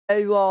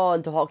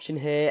Everyone, Dehoction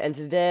here, and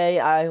today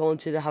I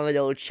wanted to have a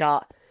little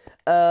chat.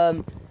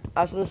 I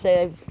was gonna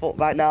say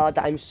right now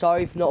that I'm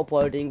sorry for not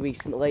uploading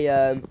recently.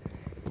 Had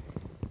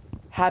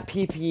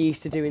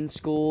PPEs to do in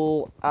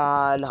school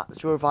and had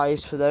to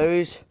revise for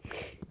those.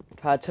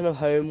 Had a ton of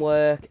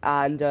homework,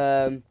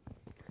 and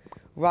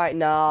right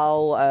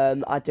now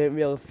I don't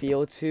really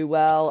feel too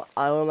well.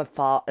 And one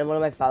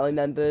of my family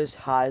members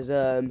has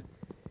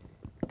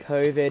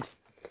COVID.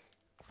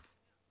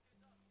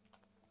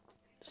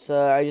 So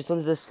I just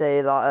wanted to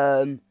say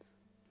that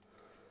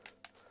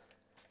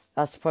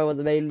that's probably one of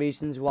the main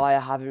reasons why I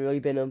haven't really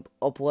been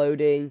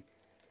uploading.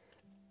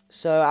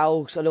 So I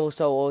also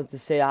want to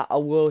say I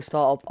will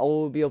start up. I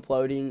will be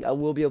uploading. I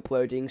will be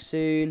uploading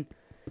soon.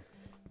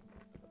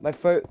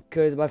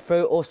 Because my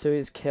throat also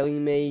is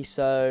killing me.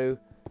 So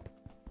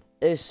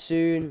as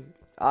soon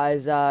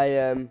as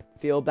I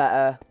feel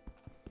better,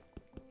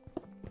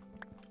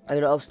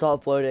 I'll start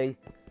uploading.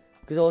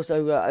 Because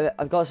also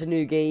I've got some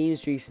new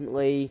games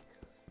recently,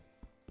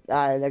 and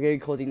I'm going to be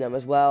recording them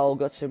as well.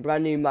 Got some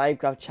brand new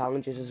Minecraft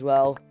challenges as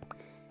well.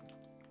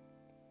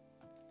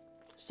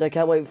 So I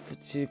can't wait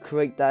to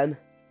create them.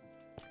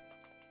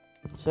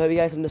 So I hope you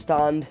guys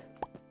understand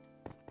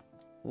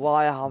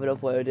why I haven't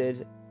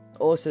uploaded.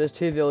 Also, there's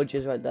 2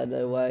 villages right there,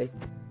 no way.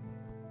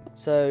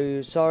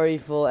 So sorry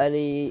for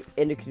any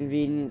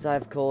inconvenience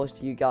I've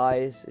caused you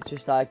guys. It's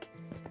just like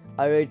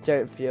I really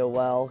don't feel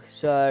well.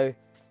 So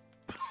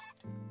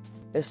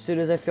as soon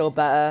as I feel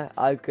better,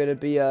 I'm gonna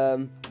be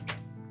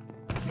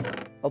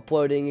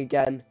uploading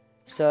again.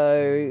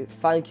 So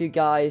thank you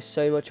guys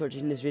so much for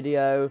watching this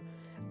video,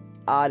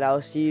 and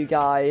I'll see you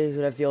guys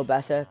when I feel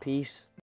better. Peace.